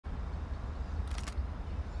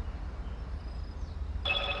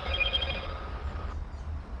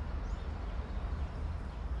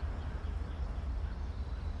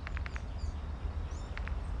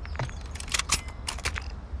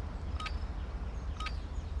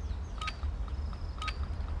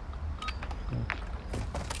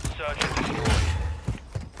Search and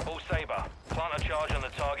destroy. All Sabre, plant a charge on the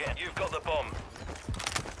target and you've got the bomb.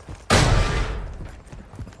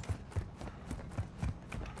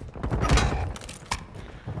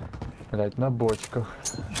 Блять, на бочках.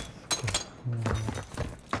 На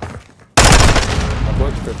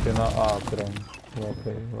бочках и на А прям.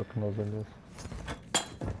 В окно залез.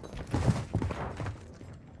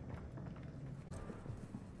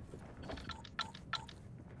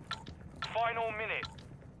 Final minute.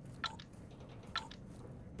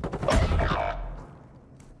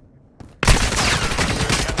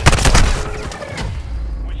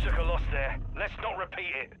 We took a loss there. Let's not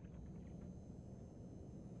repeat it.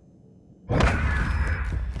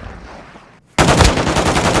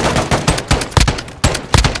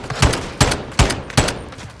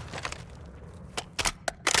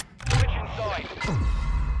 Switch inside.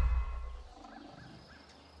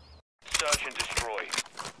 Search and destroy.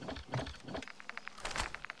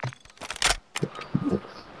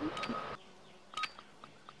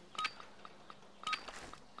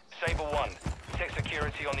 Sabre 1, check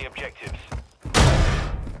security on the objectives.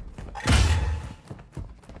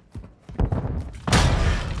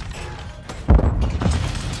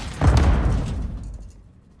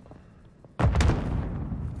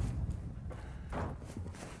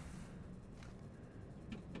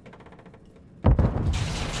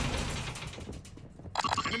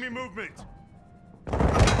 Enemy movement!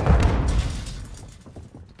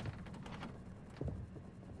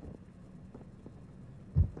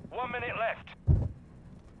 One minute left.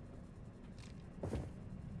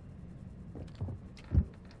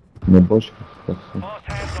 На бочках. Fast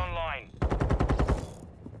hands online.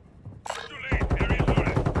 Too late, area's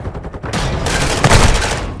loaded.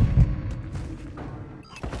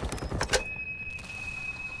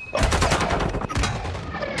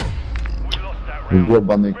 We lost that round.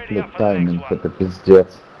 Ёбаный Ready клик up for the next тайминг, one. это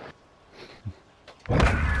пиздец.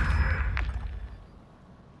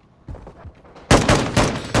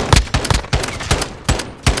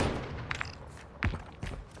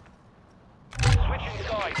 Switch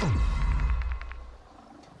inside.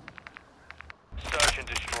 Search and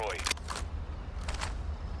destroy.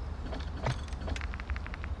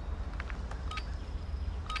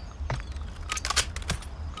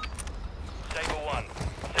 Sabre 1,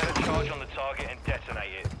 set a charge on the target and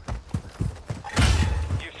detonate it.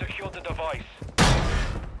 You've secured the device.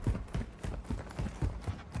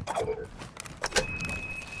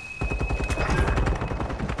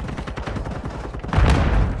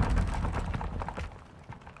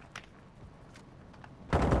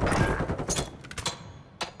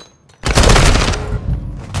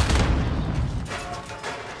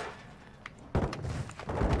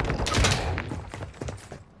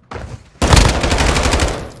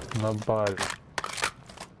 На баре.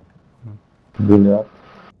 Бильярд.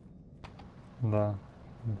 Да.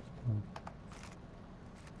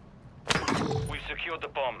 We've secured the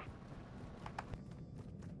bomb.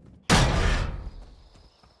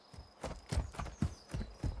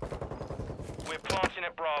 We're planting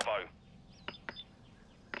at Bravo.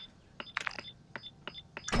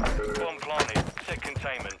 Bomb planted. Set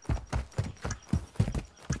containment.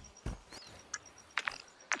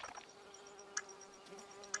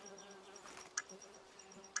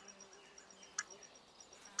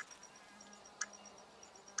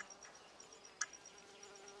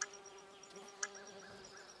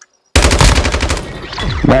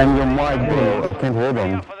 Man, your mic, bro. I can't hold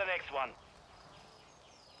Ready on. up for the next one.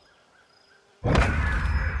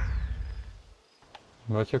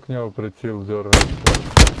 Вообще к нему приціл дергается.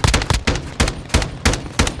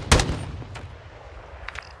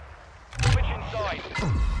 Switch inside.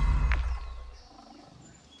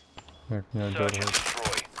 Як не Search and дергается.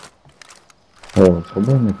 destroy. О,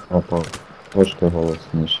 свободник пропав. Трошки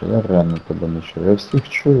голосніше. Я реально тебе не чую. Я всіх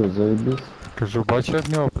чую, заєбісь. Кажу, бачу, як в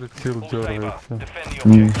нього приціл All Sabre, дергається. defend the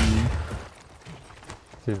objective.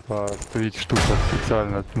 Типа, стоїть штука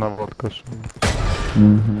спеціальна, наводка, що...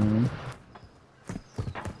 Угу.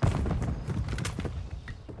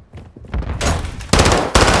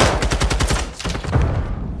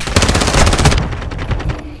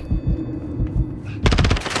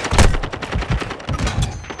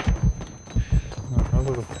 Ага,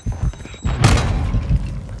 добре.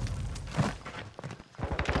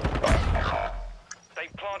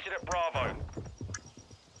 They've planted at Bravo.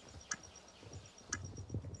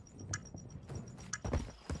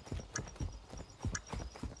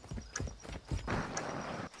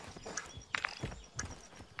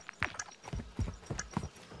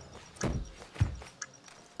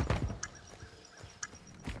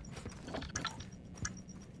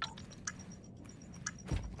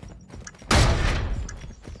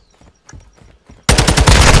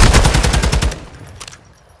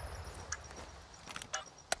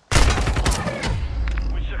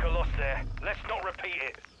 repeat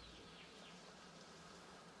it.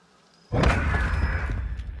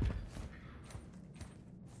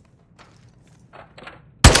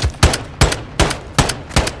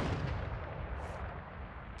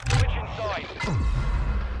 Switch inside.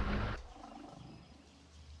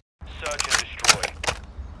 Search and destroy.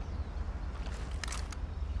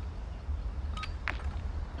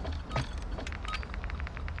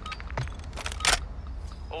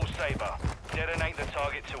 All Saber. Detonate the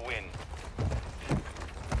target to win.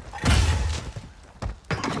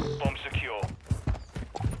 Bomb secure.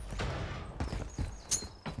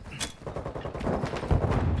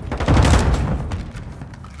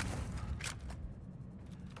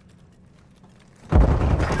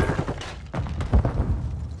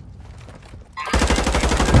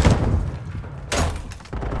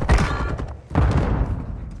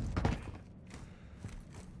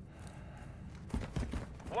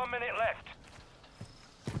 Minute left.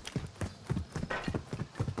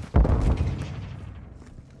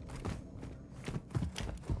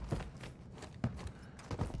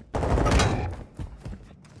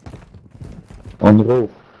 On the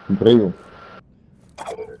roof. Bril.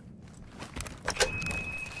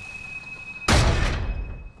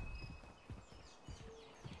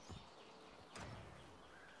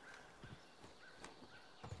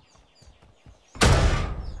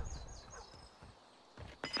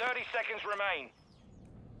 Seconds remain.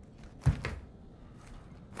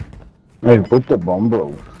 Hey, put the bomb,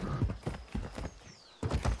 bro.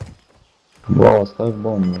 Бро, оставь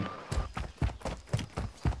бомбу.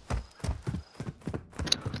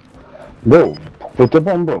 Bro, put the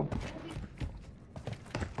bomb, bro.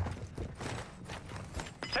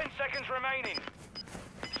 10 seconds remaining.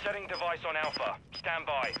 Setting device on Alpha. Stand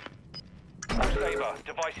by. Saber,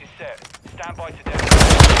 device is set. Stand by to detonate.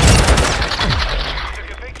 Took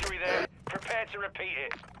a victory there. Prepare to repeat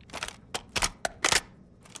it.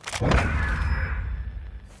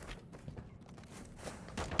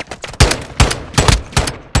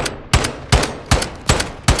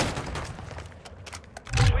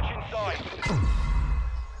 Switch inside.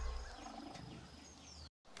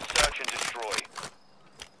 Search and destroy.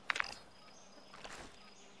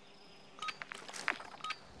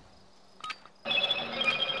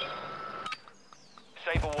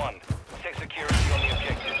 Saber 1. Set security on the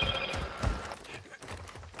objective.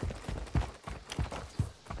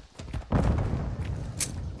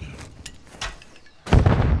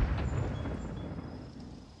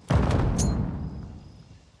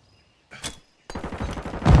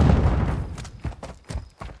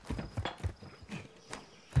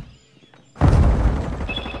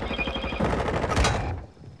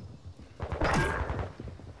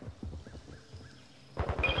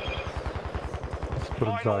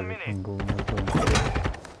 Спортзалі там був, не знаю.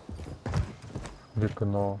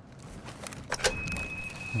 Вікно.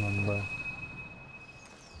 На Б.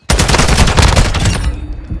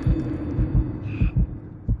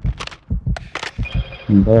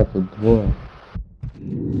 Да, тут двое.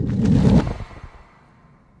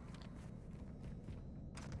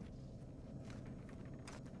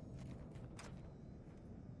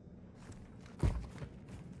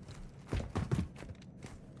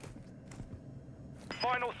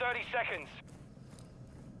 Final 30 seconds.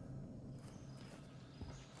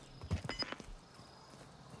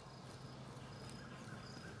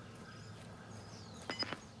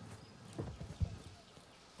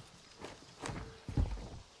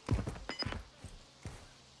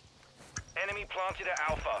 Enemy planted at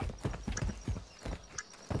Alpha.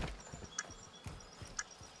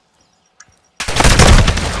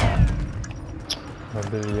 На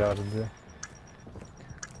більярді.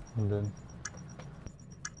 Один.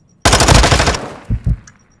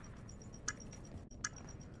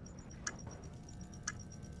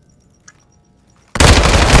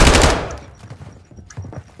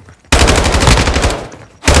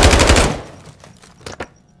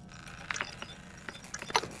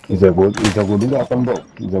 It's a good weapon, bro.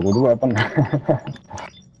 It's a good weapon.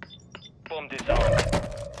 Bomb disarmed.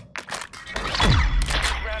 This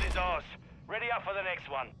round is ours. Ready up for the next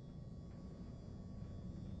one.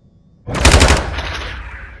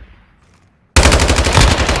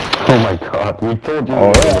 Oh my god, we told you.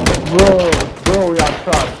 Oh yeah. Bro, you're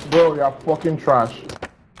trash. Bro, you're fucking trash.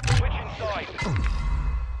 Switch inside.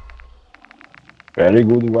 Very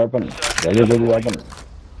good weapon. Very good weapon.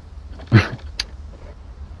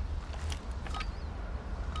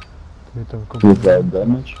 Ти там Without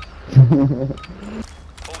damage.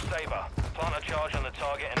 All Saber. Plant a charge on the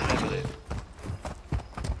target and level it.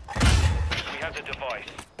 We have the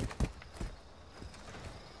device.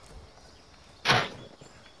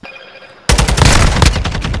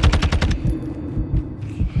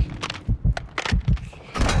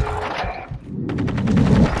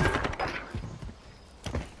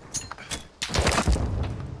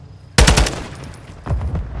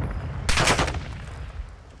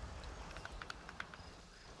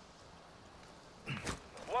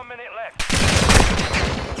 minute left.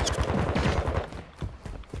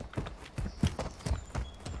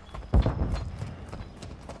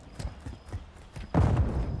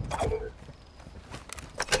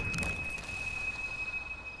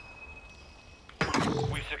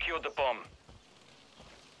 We've secured the bomb.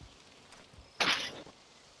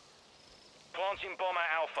 Planting bomb at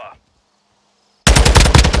Alpha.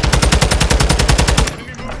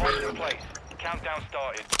 Device in place. Countdown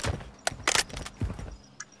started.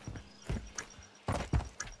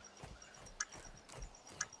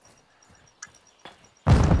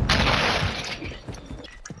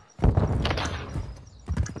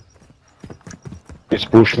 Just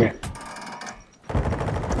push me.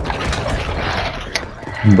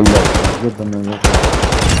 Блядь, ебаный в рот.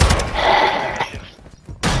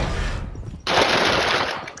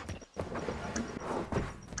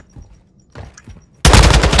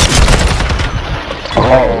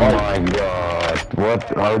 Oh my god. What?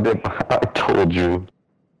 How did I told you?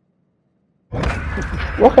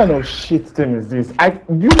 What kind of shit team is this?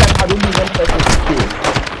 You guys had only one person to kill.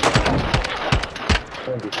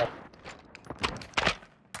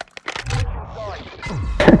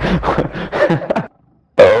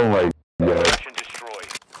 Oh my god. Search and destroy.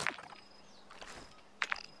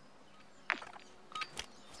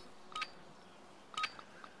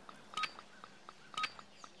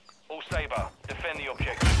 All Saber, defend the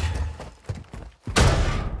objective.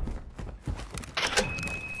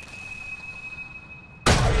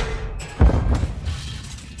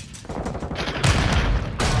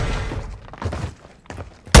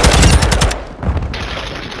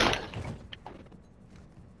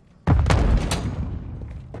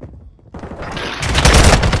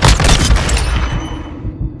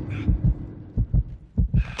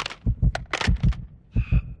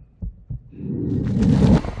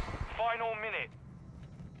 Final minute.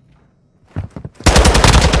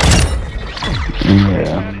 Yeah.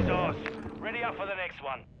 Turn is ours. Ready up for the next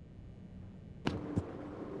one.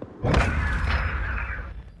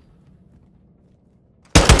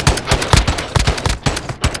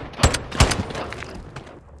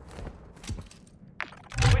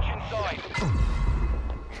 Switch inside.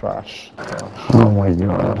 Trash. Oh my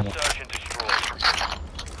god. Search and destroy.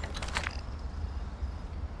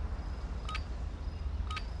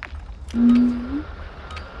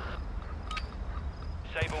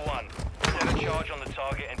 Saber 1, set a charge on the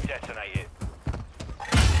target and detonate it.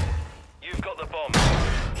 You've got the bomb.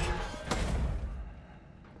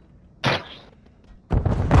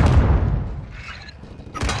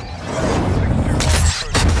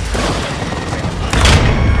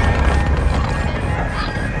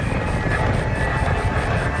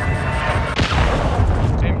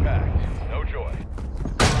 Impact, no joy.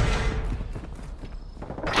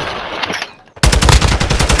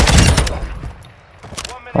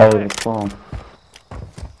 I was spawn.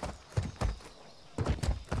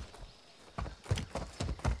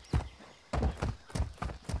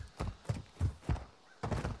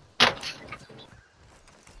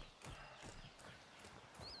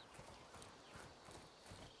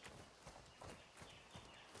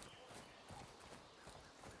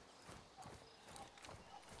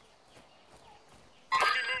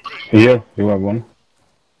 Here, you have one.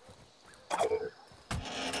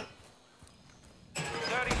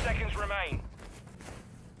 30 seconds remain.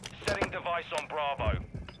 Setting device on Bravo.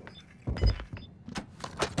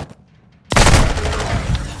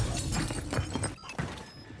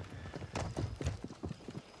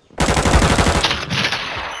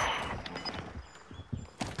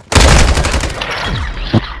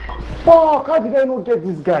 Fuck, how did I not get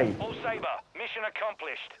this guy? All Saber, mission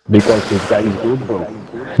accomplished. Because this guy is good, bro.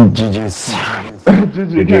 GG's.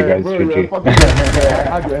 GG guys, bro, GG. you're fucking I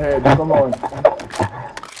had your head, come on.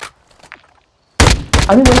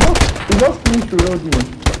 I mean, he just finished reloading me.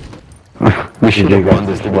 We should have won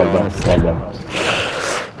this to well done.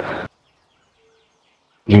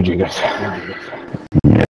 GG guys.